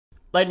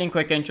Lightning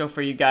quick intro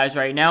for you guys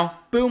right now.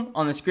 Boom,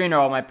 on the screen are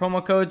all my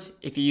promo codes.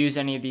 If you use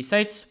any of these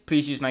sites,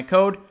 please use my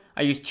code.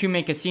 I use two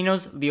main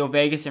casinos, Leo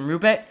Vegas and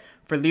Roobet.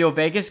 For Leo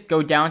Vegas,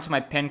 go down to my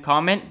pinned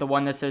comment, the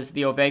one that says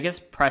Leo Vegas,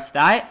 press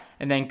that,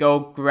 and then go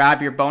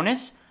grab your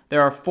bonus.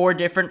 There are 4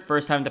 different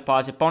first-time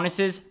deposit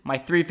bonuses. My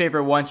 3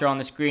 favorite ones are on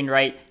the screen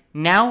right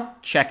now.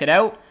 Check it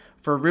out.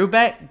 For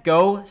Roobet,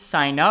 go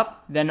sign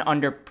up. Then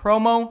under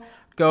promo,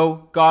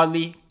 go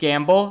Godly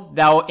Gamble.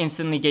 That will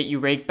instantly get you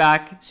rake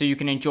back so you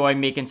can enjoy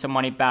making some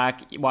money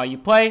back while you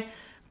play.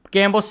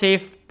 Gamble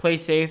safe, play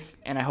safe,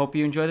 and I hope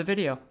you enjoy the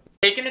video.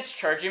 Taking it's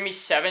charging me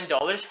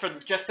 $7 for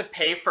just to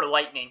pay for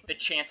lightning, the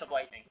chance of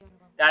lightning.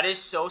 That is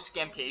so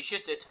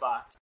scamtatious, it's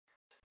fucked.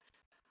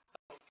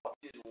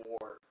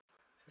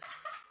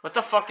 What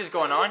the fuck is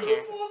going on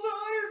here?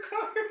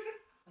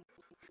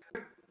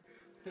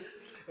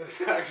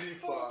 That's actually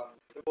flop.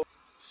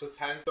 So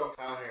 10s don't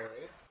count here,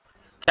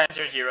 right?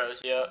 10s or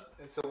zeros, yeah.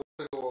 And so what's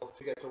the goal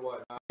to get to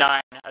what?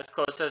 9, as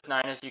close as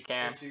 9 as you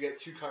can. And so you get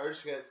 2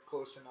 cards to get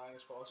close to 9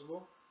 as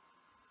possible?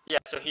 Yeah,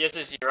 so he has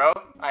a 0,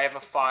 I have a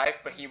 5,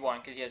 but he won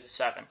because he has a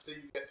 7. So you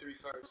get 3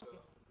 cards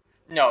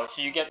though? No,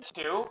 so you get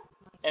 2,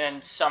 and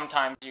then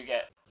sometimes you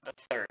get the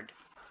 3rd.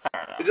 I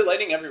don't know. Is it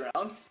lightning every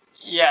round?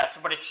 Yes,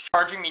 but it's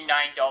charging me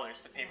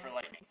 $9 to pay for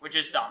lightning, which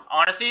is dumb.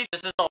 Honestly,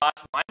 this is the last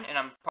one, and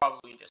I'm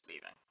probably just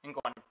leaving and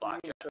going to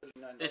blackjack.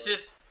 This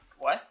is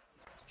what?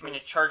 I mean,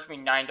 it charged me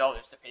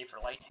 $9 to pay for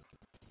lightning.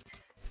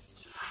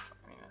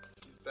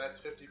 That's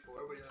 54,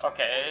 but you're not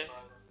okay.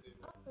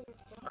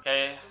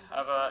 Okay,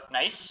 have a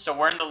nice. So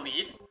we're in the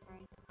lead,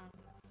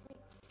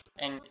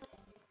 and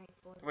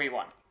we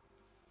won.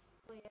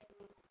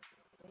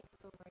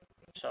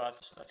 So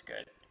that's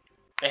good.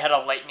 They had a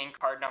lightning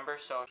card number,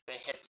 so if they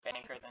hit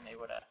banker, then they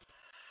would have.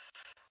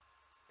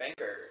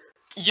 Banker.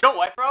 You know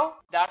what, bro?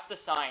 That's the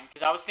sign,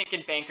 because I was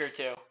thinking banker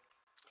too.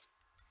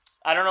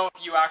 I don't know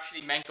if you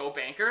actually meant go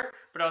banker,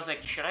 but I was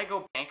like, should I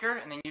go banker?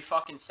 And then you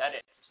fucking said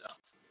it, so.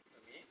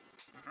 Me?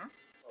 Mm-hmm.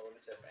 Oh, when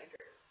it said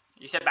banker.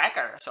 You said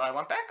banker, so I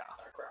went banker.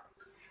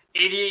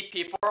 88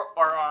 people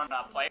are on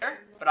player,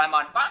 but I'm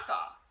on banker.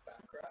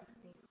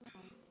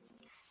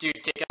 Dude,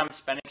 ticket, I'm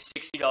spending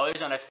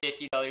 $60 on a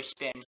 $50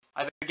 spin.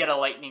 I better get a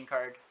lightning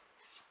card.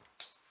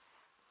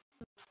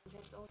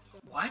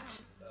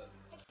 What?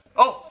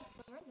 Oh!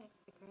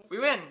 We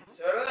win!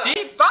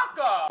 See?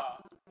 Banca!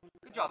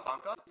 Good job,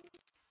 Banca.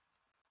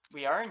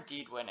 We are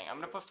indeed winning. I'm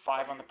gonna put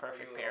 5 on the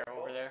perfect pair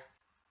over there.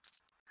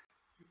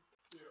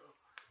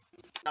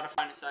 Gotta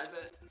find a side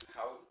bet.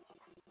 How?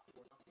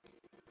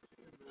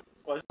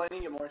 Why does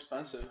lightning get more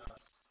expensive?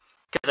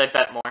 Because I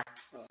bet more.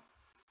 Oh.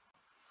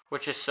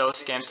 Which is so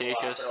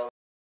scamtatious.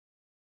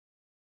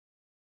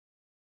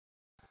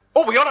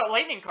 Oh, we got a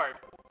lightning card.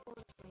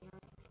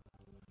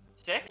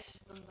 6?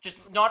 Just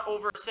not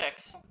over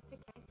 6.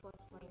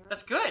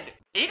 That's good.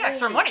 8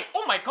 extra money.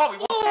 Oh my god, we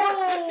won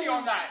 450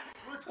 on that.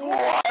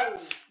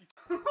 What?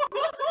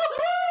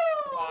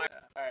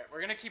 Alright,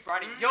 we're gonna keep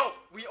riding. Yo,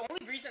 the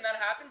only reason that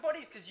happened, buddy,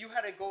 is because you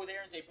had to go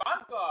there and say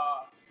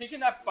Bacca. Taking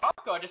that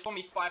Bacca just won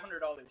me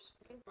 $500.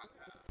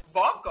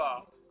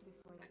 Bacca.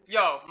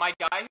 Yo, my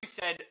guy who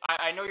said,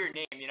 I know your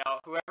name, you know,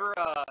 whoever,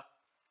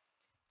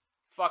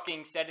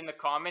 fucking said in the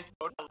comments,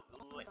 go to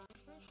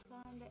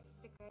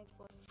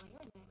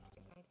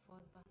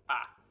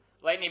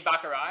Lightning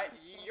Baccarat,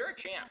 you're a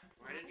champ.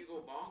 Why didn't you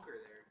go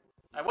bonker there?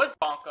 I was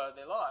bonker,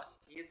 they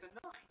lost. You get the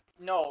 9.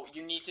 No,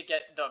 you need to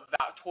get the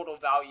total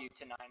value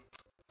to 9.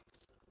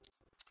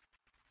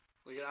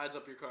 Well, it adds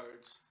up your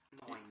cards.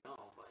 No, I know,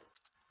 but...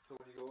 So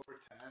when you go over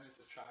 10, it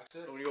subtracts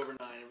it? When you go over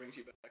 9, it brings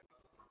you back.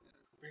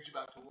 Brings you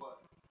back to what?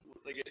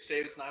 Like, say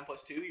it's 9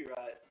 plus 2, you're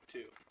at 2.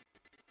 Okay.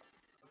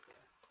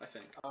 I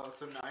think. Oh,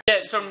 so 9...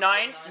 Yeah, so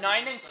 9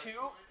 and 2,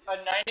 a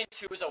 9 and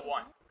 2 is a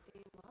 1.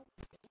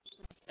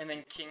 And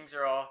then kings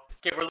are all...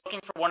 Okay, we're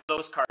looking for one of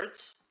those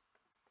cards.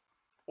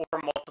 Or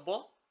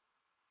multiple.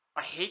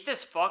 I hate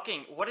this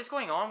fucking... What is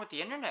going on with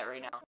the internet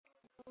right now?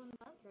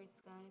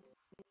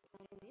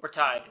 We're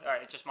tied.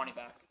 Alright, just money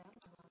back.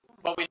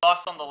 But we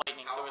lost on the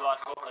lightning, so we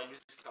lost both lightning.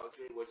 Just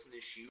calculate what's in the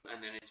chute,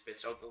 and then it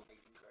spits out the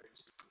lightning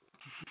cards.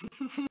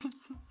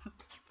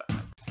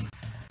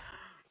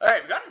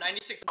 Alright, we got a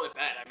 $96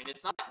 bet. I mean,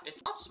 it's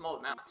not small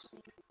amounts.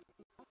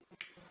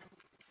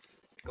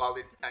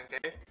 Godly to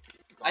 10k?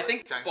 I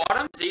think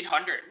bottom's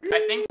 800. I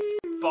think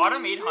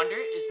bottom 800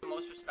 is the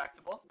most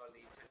respectable.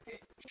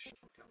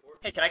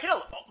 Hey, can I get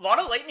a lot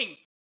of lightning?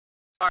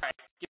 Alright,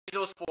 give me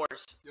those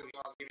 4s. Yo,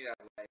 give me that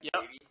leg, yep.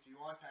 Baby. Do you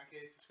want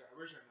 10k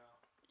subscribers or no?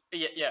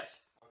 Yes.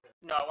 Okay.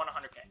 No, I want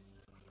 100k.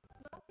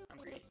 I'm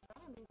greedy.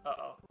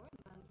 Uh-oh.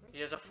 He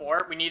has a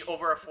 4. We need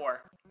over a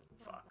 4.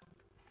 Fuck.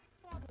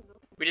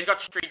 We just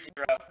got straight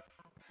 0.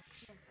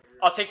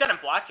 I'll take that in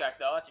blackjack,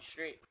 though. That's a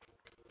straight.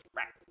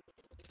 Right.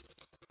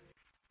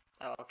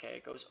 Oh, okay.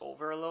 It goes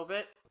over a little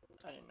bit.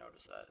 I didn't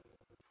notice that.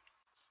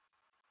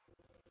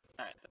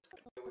 Alright, that's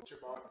good. What's your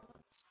bottom?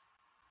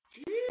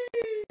 Okay.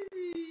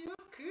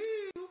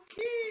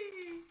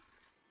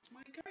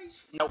 My guy's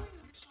fine. Nope.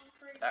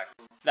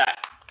 That.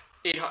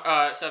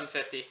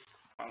 750.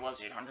 Well, it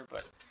was 800,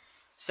 but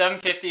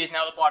 750 is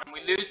now the bottom. We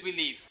lose, we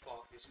leave.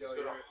 Fuck, this Yo, guy's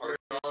you're got a hard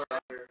 $1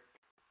 under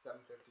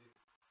 750.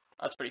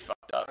 That's pretty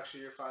fucked up.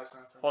 Actually, you're 5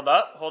 cents. Hold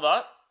up, hold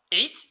up.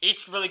 8?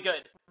 8's really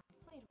good.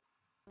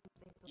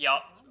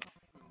 Yup.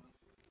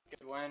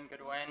 Good win,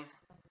 good win.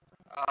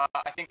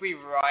 I think we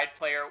ride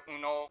player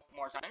Uno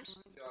more times.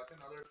 Yo, that's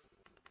another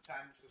 10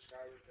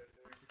 subscribers right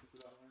there because of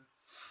that one.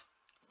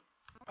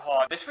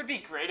 Oh, this would be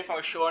great if I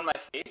was showing my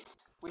face.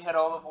 We had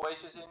all the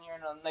voices in here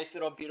in a nice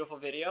little beautiful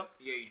video.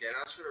 Yeah, you did.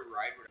 I was gonna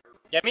ride whatever.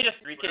 Get me to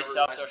 3K Whatever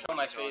subs, less I'll show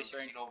my money's on, face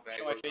right, you know,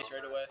 show my Vago's face on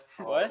right that. away.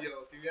 Oh. What?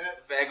 Yo, if you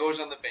get Vago's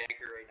on the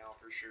banker right now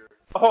for sure.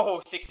 Oh,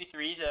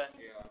 63 to...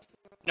 Yeah.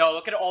 No,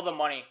 look at all the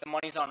money. The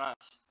money's on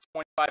us.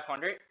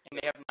 2,500 and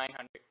they have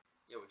 900.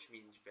 Yeah, which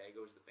means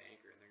Vago's the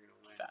banker and they're gonna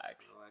win.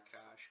 Facts. All that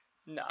cash.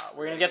 Nah,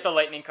 we're gonna get the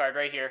lightning card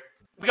right here.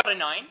 We got a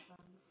 9?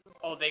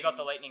 Oh, they got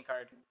the lightning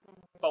card.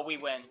 But we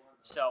win,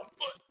 so...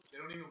 they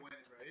don't even win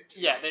it, right?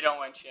 Yeah, they don't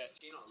win shit.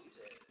 You don't lose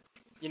it.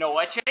 You know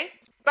what, Jay?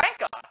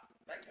 Banka!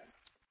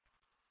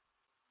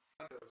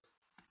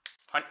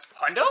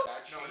 Hundo?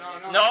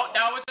 No,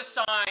 that was a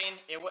sign.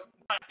 It was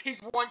he's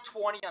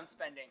 120 I'm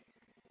spending.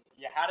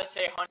 You had to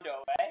say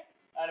hundo, eh?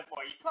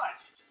 Attaboy, you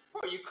clutched.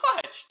 Bro, you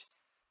clutched.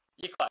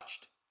 You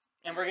clutched.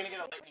 And we're gonna get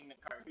a lightning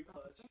card.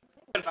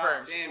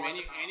 Confirmed. Damn, and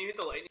you hit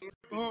the lightning.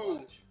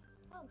 Ooh.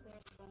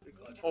 Big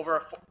clutch. Over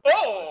a 4.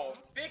 Oh!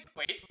 Big,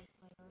 wait.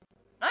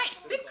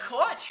 Nice, big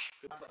clutch.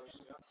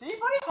 See,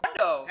 buddy,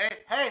 hundo.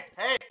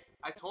 Hey!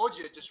 I told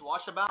you, just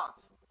watch the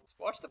balance. Let's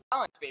watch the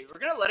balance, baby. We're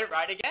gonna let it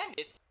ride again.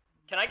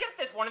 Can I get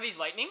this one of these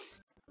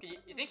lightnings? You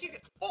think you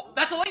could? Oh,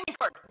 that's a lightning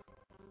card.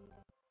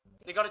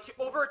 They got a 2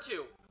 over a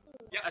 2.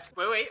 Yeah.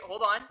 Wait,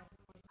 hold on.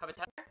 Have a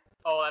 10?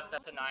 Oh,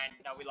 that's a 9.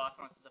 No, we lost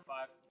unless it's a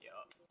 5. Yeah.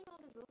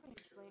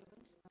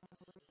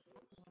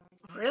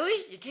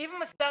 Really? You gave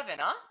him a 7,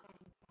 huh?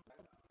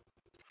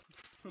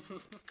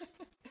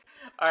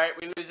 All right,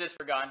 we lose this.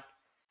 We're gone.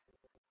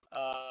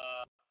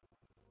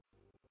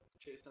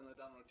 Chase on the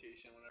down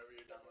rotation whenever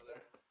you're done with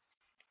her.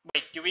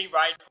 Wait, do we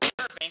ride player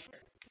or banker?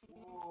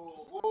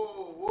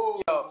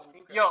 Whoa.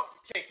 Yo,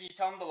 Jake, can you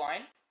tell him the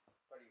line?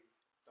 Buddy,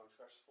 don't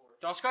scratch the floor.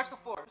 Don't scratch the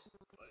floors.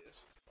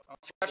 Don't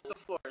scratch the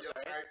floors, Yo,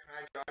 alright? can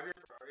I drive your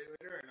Ferrari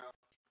later or no?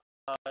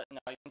 No,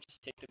 you can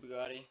just take the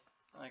Bugatti.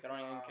 Like, I don't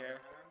even care.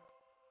 Man.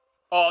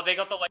 Oh, they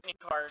got the lightning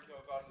card. Yo,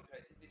 God, can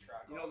I take the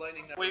track? You know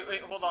lightning. Never Wait,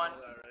 wins, hold you on.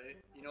 know that, right?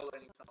 You know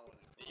lightning's not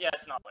winning. Yeah,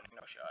 it's not winning,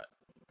 no shot.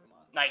 Come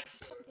on.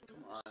 Nice.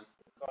 Come on.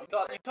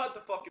 You thought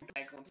the fucking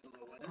bank once in a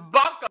little win.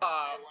 Baka!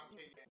 Hey, 1K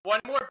game. One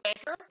more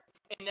banker,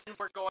 and then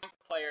we're going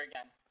player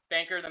again.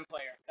 Banker, then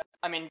player.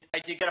 I mean, I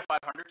did get a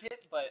 500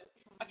 hit, but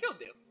I feel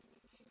due.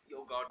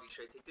 Yo, Godly,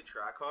 should I take the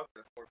track hawk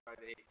or the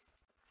 458?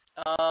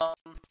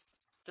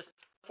 Just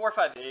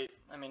 458.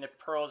 I mean, it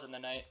pearls in the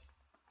night.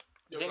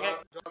 You Yo, think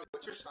God,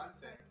 what's your son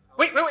saying?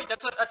 Wait,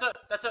 that's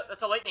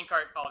a lightning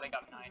card. Oh, they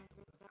got 9.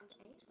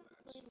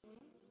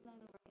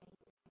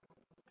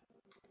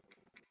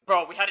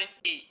 Bro, we had an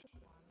 8.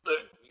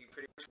 You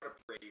pretty much gotta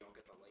pray you don't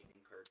get the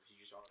lightning card because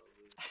you just auto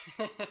lose.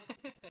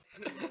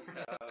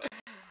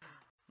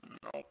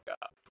 Oh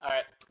god.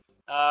 Alright.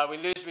 We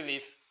lose, we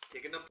leave.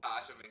 Taking the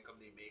passive income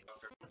they make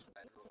off everyone's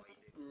spend the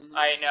lightning.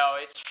 I know,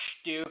 it's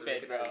They're stupid,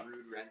 making bro. that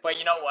rude rent. But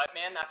you know what,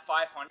 man? That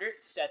 500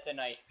 set the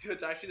night.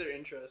 It's actually their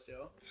interest,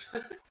 yo.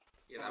 Yeah,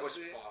 that was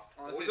Honestly- fucked.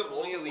 Honestly, What it's was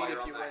only the elite multiplier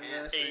if on you that win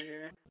hand? this right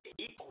here.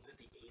 8? Oh, the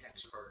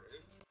 8x card.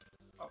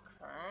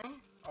 Okay.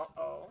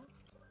 Uh-oh.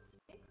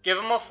 Give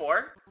him a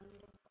 4.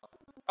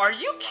 Are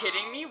you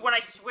kidding me? When I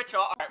switch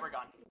off,